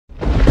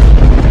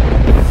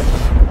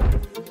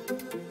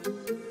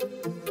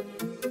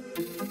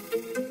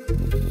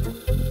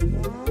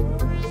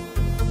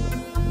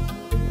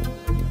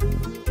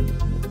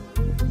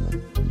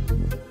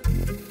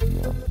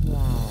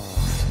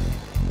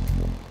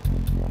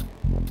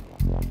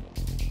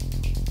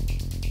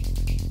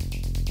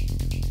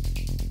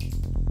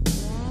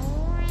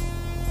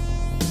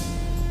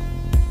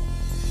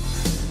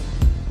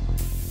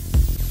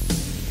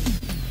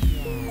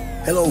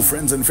Hello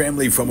friends and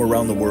family from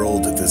around the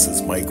world, this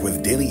is Mike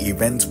with Daily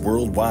Events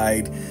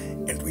Worldwide,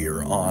 and we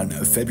are on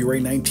February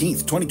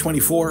 19th,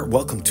 2024.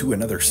 Welcome to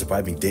another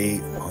surviving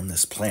day on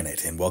this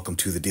planet, and welcome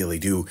to the Daily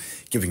Do,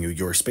 giving you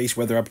your space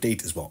weather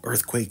update, as well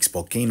earthquakes,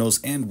 volcanoes,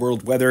 and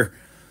world weather.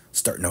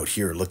 Starting out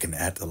here, looking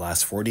at the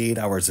last 48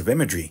 hours of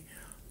imagery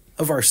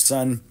of our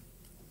sun,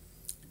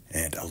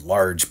 and a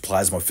large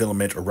plasma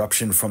filament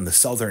eruption from the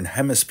southern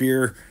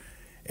hemisphere,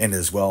 and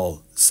as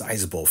well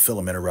sizable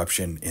filament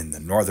eruption in the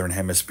northern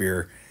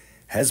hemisphere,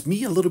 has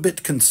me a little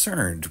bit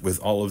concerned with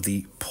all of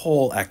the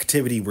pole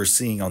activity we're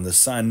seeing on the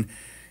sun.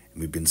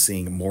 We've been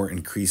seeing more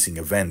increasing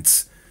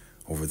events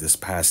over this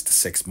past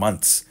 6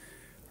 months,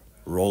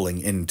 rolling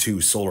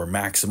into solar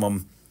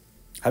maximum.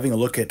 Having a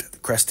look at the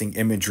cresting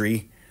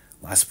imagery,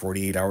 last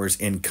 48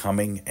 hours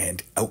incoming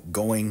and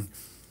outgoing.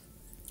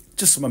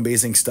 Just some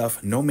amazing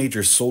stuff. No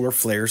major solar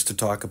flares to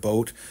talk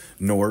about,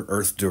 nor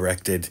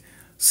Earth-directed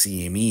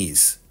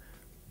CMEs.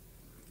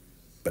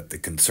 But the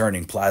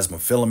concerning plasma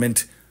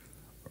filament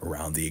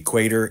around the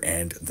equator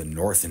and the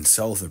north and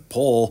south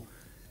pole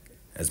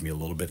has me a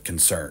little bit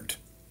concerned.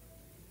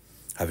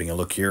 Having a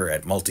look here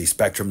at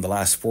multi-spectrum, the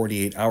last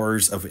 48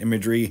 hours of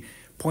imagery,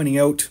 pointing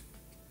out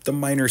the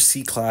minor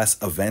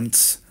C-class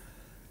events.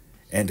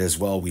 And as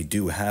well, we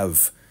do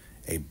have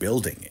a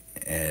building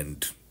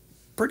and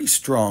pretty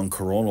strong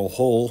coronal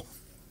hole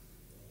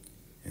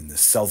in the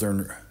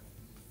southern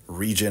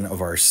region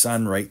of our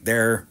sun right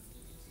there,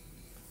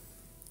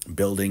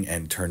 building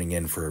and turning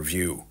in for a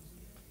view.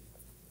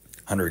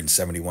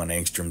 171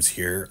 angstroms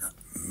here,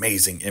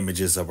 amazing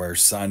images of our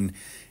sun,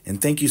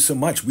 and thank you so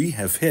much. We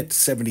have hit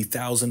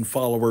 70,000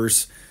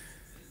 followers.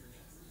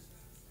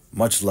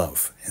 Much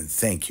love and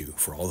thank you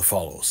for all the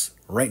follows.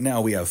 Right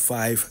now we have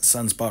 5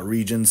 sunspot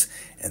regions,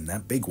 and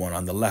that big one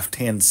on the left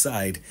hand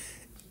side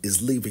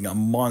is leaving a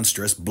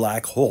monstrous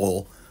black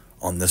hole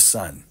on the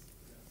sun.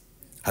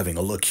 Having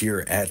a look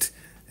here at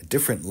a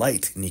different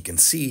light, and you can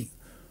see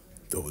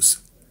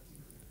those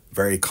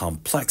very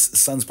complex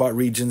sunspot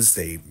regions.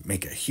 They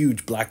make a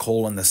huge black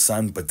hole in the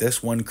sun, but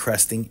this one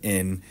cresting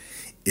in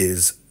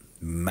is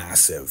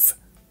massive.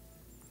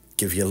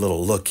 Give you a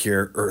little look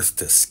here, Earth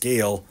to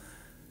scale.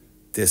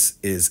 This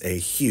is a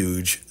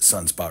huge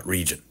sunspot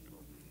region.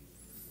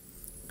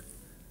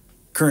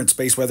 Current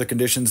space weather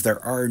conditions, there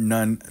are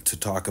none to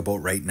talk about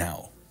right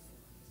now.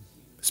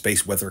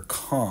 Space weather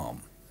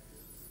calm.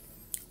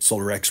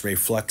 Solar X-ray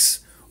flux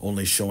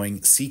only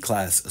showing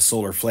C-class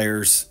solar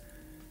flares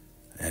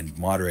and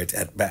moderate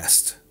at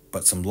best,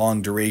 but some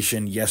long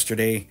duration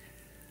yesterday.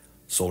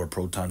 Solar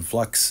proton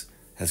flux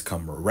has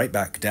come right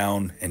back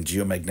down, and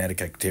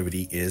geomagnetic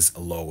activity is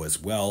low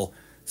as well,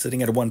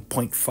 sitting at a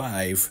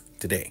 1.5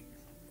 today.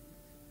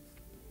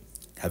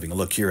 Having a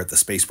look here at the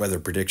Space Weather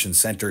Prediction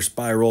Center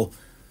spiral,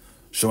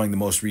 showing the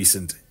most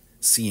recent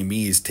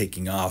CMEs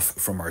taking off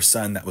from our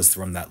sun. That was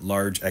from that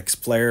large X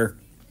flare,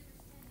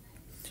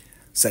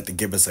 set to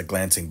give us a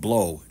glancing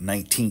blow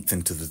 19th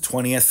into the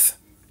 20th.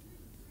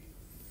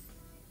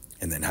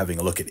 And then having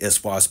a look at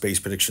ISWA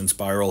Space Prediction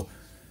Spiral,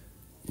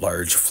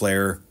 large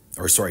flare,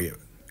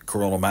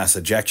 coronal mass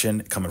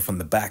ejection coming from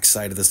the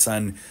backside of the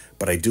sun,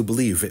 but I do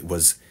believe it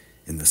was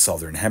in the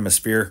southern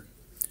hemisphere,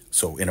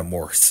 so in a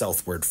more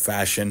southward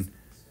fashion.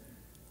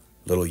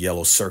 Little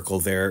yellow circle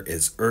there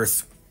is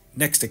Earth.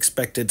 Next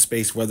expected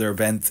space weather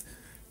event,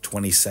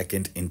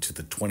 22nd into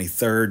the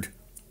 23rd.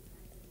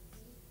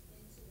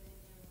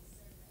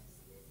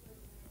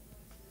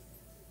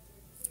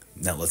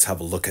 Now let's have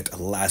a look at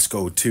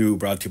LASCO 2,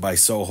 brought to you by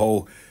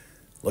Soho.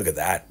 Look at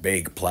that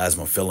big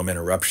plasma filament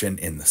eruption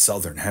in the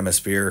southern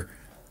hemisphere.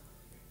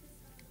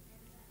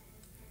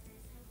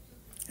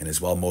 And as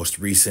well, most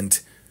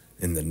recent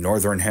in the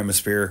northern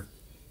hemisphere.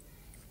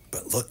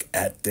 But look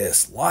at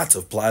this. Lots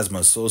of plasma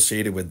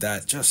associated with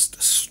that,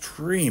 just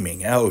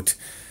streaming out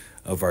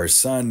of our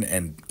sun,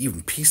 and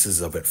even pieces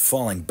of it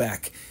falling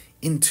back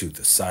into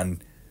the sun.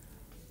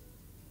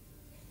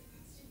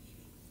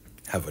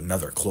 Have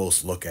another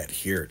close look at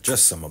here.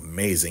 Just some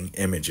amazing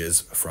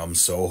images from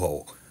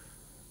Soho.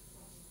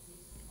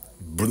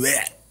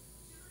 Blech.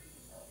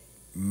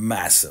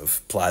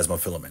 Massive plasma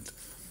filament.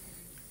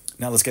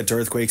 Now let's get to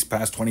earthquakes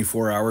past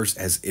 24 hours,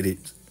 as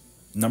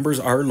numbers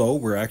are low.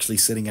 We're actually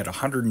sitting at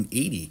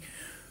 180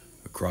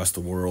 across the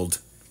world,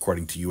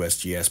 according to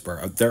USGS.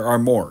 But there are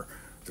more.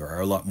 There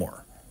are a lot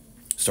more.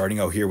 Starting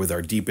out here with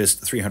our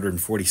deepest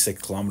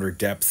 346 kilometer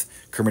depth,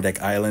 Kermadec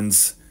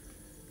Islands.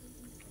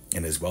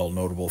 And as well,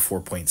 notable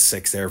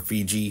 4.6 there,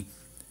 Fiji,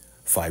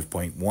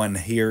 5.1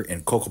 here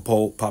in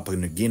Kokopo, Papua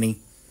New Guinea,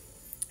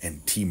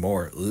 and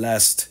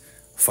Timor-Leste,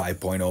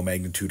 5.0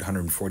 magnitude,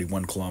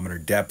 141 kilometer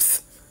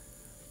depth.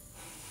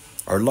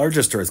 Our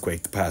largest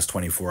earthquake the past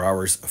 24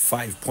 hours, a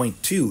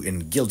 5.2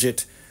 in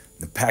Gilgit,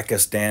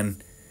 Pakistan,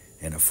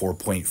 and a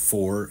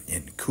 4.4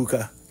 in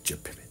Kuka,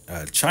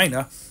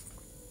 China,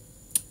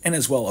 and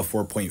as well a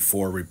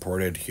 4.4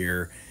 reported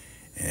here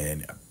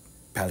in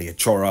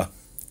Paliachora,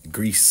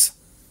 Greece.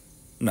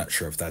 I'm not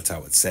sure if that's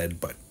how it's said,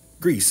 but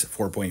Greece,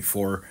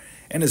 4.4,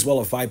 and as well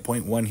a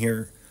 5.1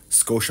 here,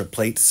 Scotia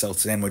Plate, South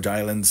Sandwich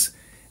Islands,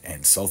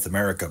 And South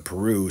America,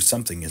 Peru,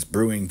 something is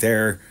brewing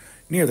there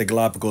near the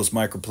Galapagos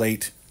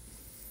microplate.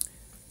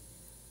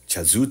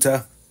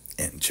 Chazuta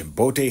and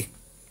Chimbote,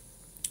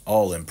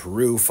 all in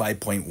Peru,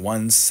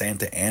 5.1.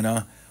 Santa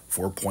Ana,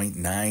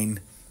 4.9.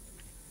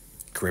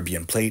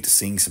 Caribbean plate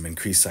seeing some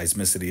increased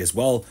seismicity as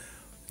well.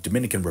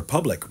 Dominican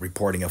Republic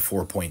reporting a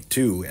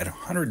 4.2 at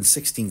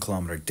 116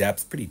 kilometer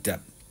depth, pretty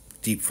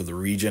deep for the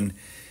region.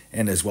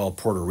 And as well,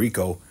 Puerto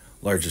Rico,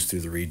 largest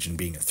through the region,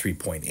 being at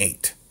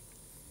 3.8.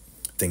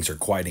 Things are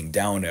quieting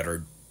down at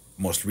our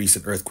most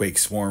recent earthquake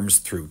swarms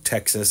through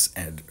Texas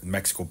and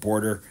Mexico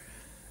border.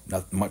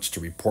 Not much to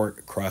report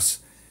across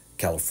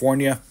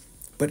California,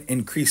 but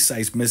increased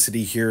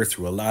seismicity here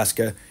through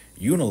Alaska,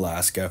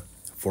 Unalaska,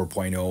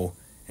 4.0,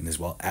 and as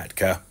well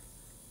Atka.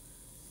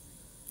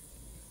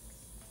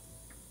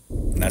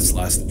 And that's the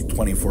last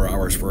 24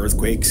 hours for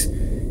earthquakes.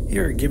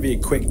 Here, give you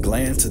a quick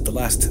glance at the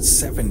last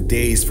 7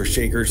 days for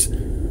shakers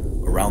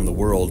around the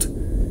world.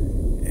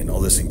 And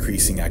all this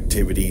increasing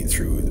activity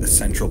through the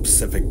Central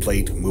Pacific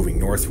plate, moving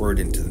northward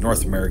into the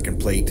North American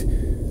plate,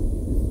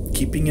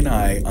 keeping an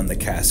eye on the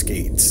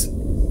Cascades.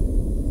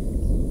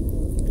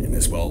 And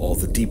as well, all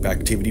the deep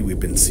activity we've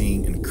been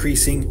seeing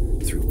increasing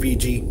through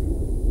Fiji,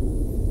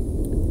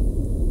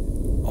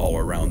 all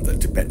around the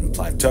Tibetan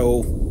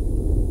Plateau,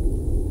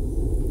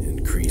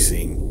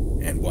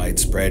 increasing and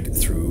widespread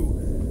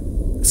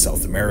through the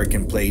South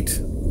American plate,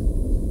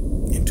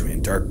 into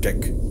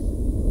Antarctic.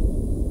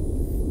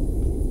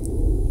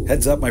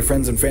 Heads up, my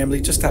friends and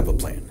family, just have a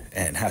plan,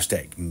 and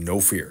hashtag no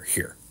fear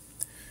here.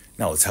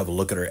 Now let's have a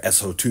look at our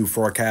SO2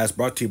 forecast,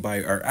 brought to you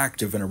by our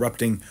active and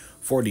erupting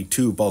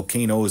 42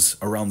 volcanoes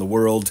around the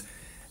world.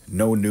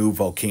 No new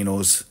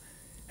volcanoes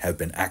have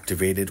been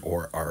activated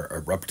or are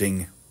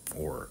erupting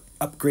or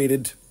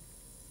upgraded.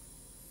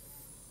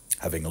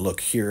 Having a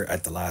look here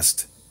at the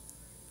last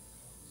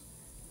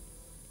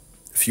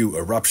few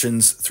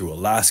eruptions through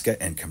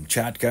Alaska and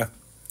Kamchatka.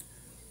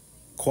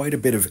 Quite a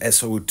bit of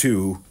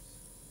SO2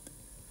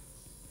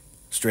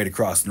 straight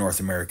across the North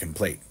American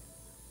plate.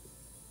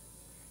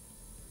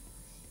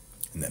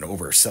 And then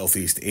over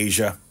Southeast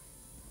Asia,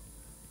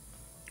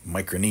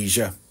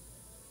 Micronesia,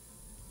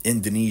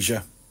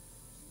 Indonesia.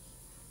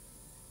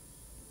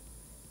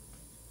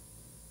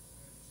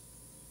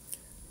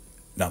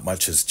 Not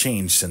much has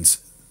changed since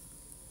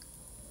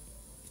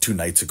 2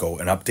 nights ago.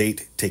 An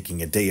update,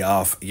 taking a day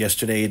off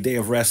yesterday, a day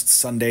of rest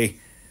Sunday.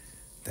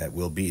 That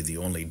will be the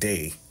only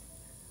day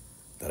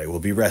that I will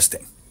be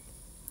resting.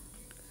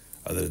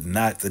 Other than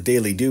that, the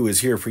Daily Do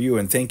is here for you,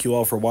 and thank you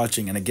all for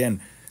watching, and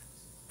again,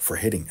 for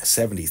hitting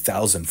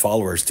 70,000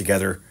 followers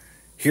together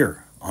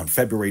here on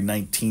February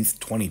 19th,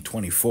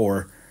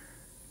 2024.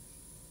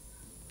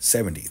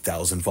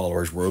 70,000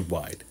 followers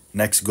worldwide.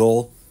 Next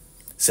goal,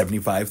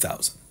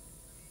 75,000.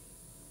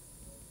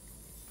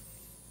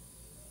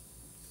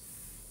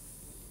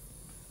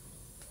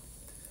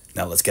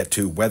 Now let's get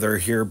to weather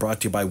here,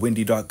 brought to you by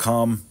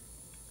windy.com,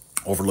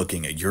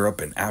 overlooking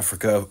Europe and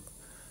Africa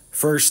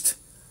first.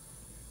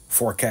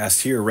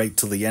 Forecast here right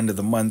till the end of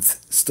the month.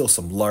 Still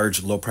some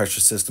large low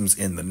pressure systems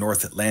in the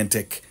North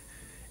Atlantic,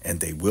 and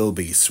they will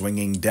be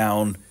swinging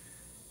down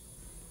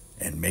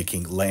and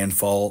making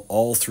landfall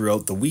all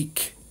throughout the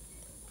week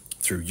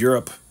through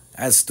Europe,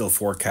 as still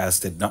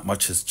forecasted. Not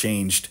much has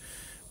changed,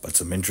 but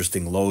some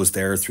interesting lows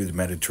there through the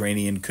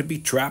Mediterranean could be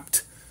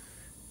trapped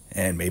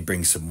and may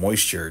bring some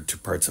moisture to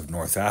parts of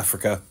North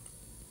Africa.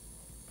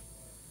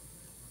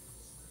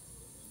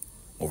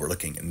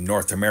 Overlooking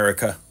North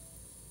America,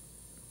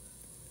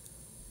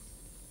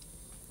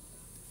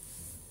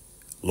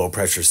 low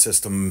pressure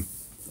system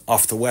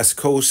off the west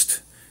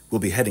coast will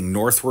be heading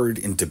northward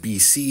into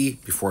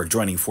BC before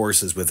joining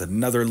forces with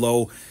another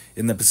low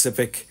in the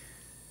Pacific.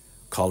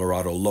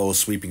 Colorado low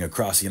sweeping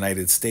across the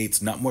United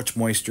States. Not much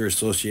moisture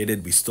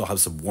associated. We still have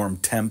some warm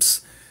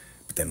temps.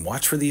 But then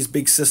watch for these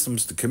big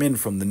systems to come in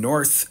from the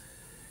north,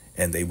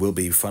 and they will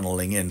be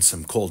funneling in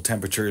some cold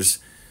temperatures.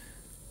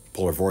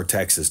 Polar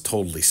vortex is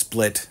totally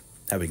split.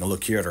 Having a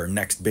look here at our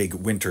next big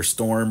winter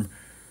storm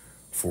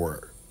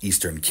for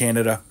eastern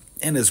Canada,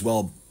 and as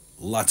well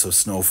lots of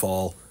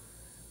snowfall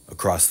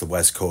across the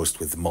west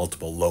coast with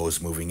multiple lows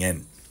moving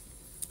in.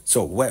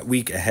 So wet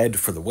week ahead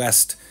for the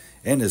west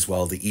and as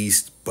well the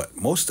east, but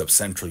most of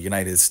central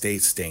United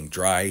States staying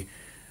dry.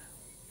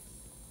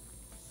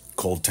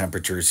 Cold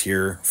temperatures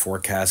here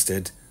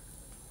forecasted.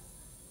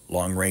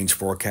 Long range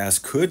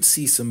forecast could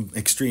see some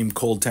extreme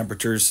cold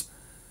temperatures,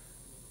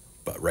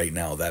 but right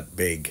now that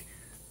big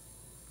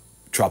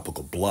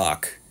tropical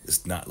block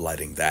is not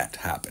letting that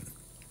happen.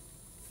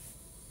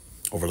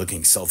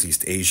 Overlooking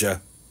Southeast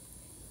Asia,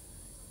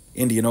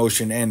 Indian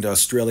Ocean, and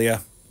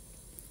Australia,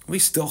 we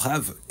still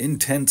have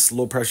intense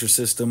low pressure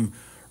system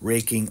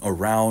raking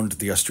around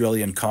the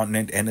Australian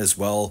continent and as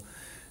well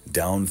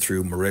down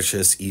through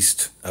Mauritius,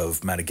 east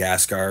of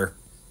Madagascar.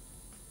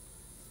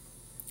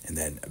 And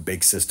then a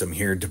big system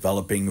here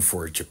developing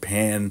for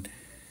Japan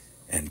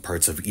and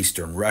parts of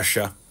eastern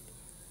Russia,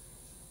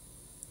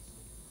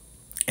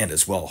 and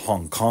as well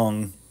Hong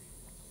Kong.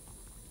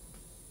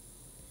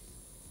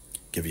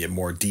 Give you a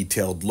more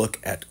detailed look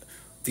at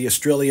the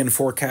Australian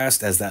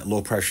forecast, as that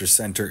low pressure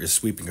center is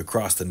sweeping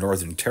across the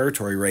Northern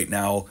Territory right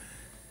now,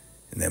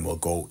 and then we'll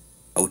go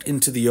out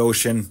into the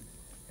ocean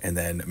and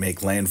then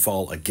make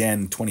landfall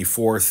again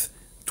 24th,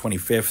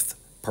 25th,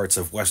 parts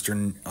of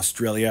Western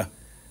Australia,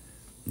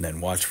 and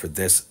then watch for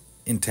this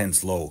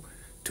intense low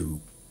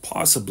to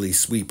possibly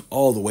sweep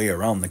all the way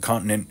around the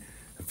continent,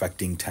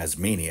 affecting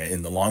Tasmania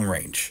in the long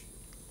range.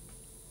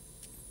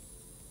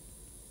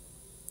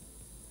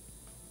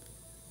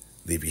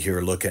 Leave you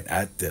here looking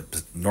at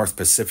the North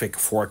Pacific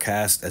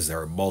forecast, as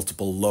there are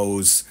multiple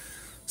lows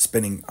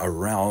spinning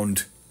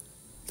around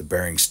the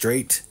Bering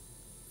Strait.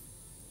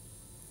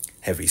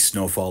 Heavy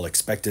snowfall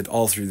expected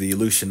all through the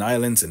Aleutian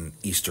Islands and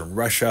eastern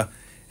Russia,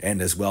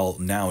 and as well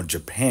now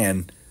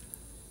Japan,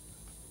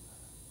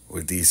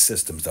 with these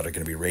systems that are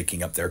going to be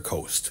raking up their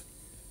coast.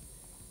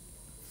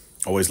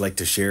 Always like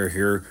to share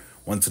here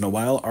once in a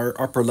while our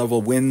upper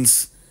level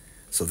winds.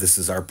 So this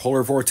is our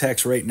polar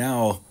vortex right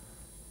now,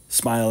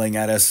 smiling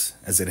at us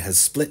as it has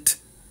split.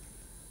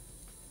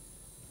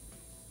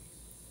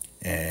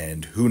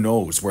 And who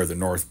knows where the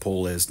North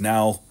Pole is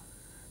now.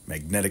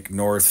 Magnetic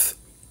north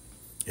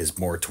is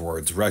more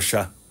towards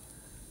Russia.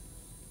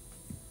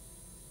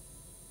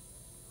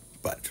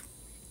 But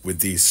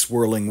with these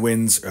swirling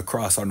winds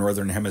across our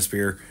northern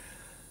hemisphere,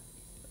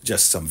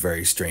 just some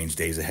very strange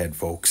days ahead,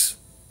 folks.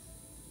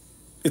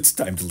 It's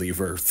time to leave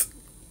Earth.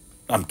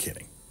 I'm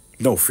kidding.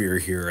 No fear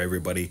here,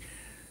 everybody.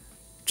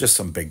 Just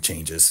some big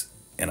changes.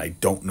 And I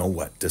don't know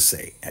what to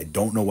say. I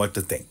don't know what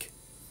to think.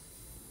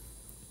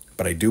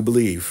 But I do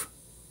believe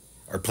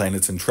our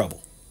planet's in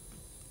trouble.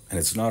 And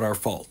it's not our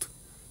fault.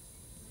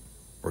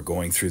 We're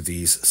going through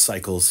these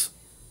cycles.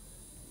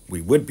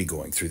 We would be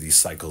going through these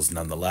cycles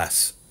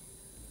nonetheless.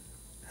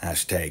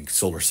 Hashtag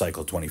Solar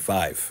Cycle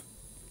 25.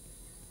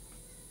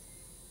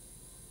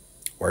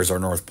 Where's our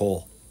North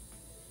Pole?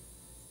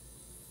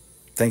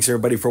 Thanks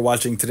everybody for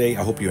watching today.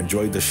 I hope you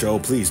enjoyed the show.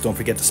 Please don't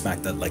forget to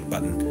smack that like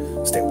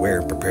button. Stay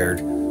aware, prepared,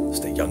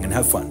 stay young and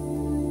have fun.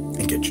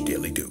 And get your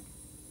daily due.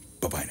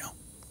 Bye-bye now.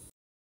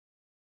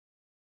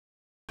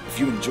 If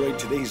you enjoyed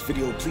today's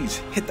video, please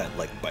hit that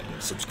like button,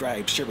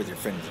 subscribe, share with your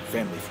friends and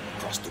family from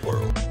across the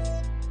world.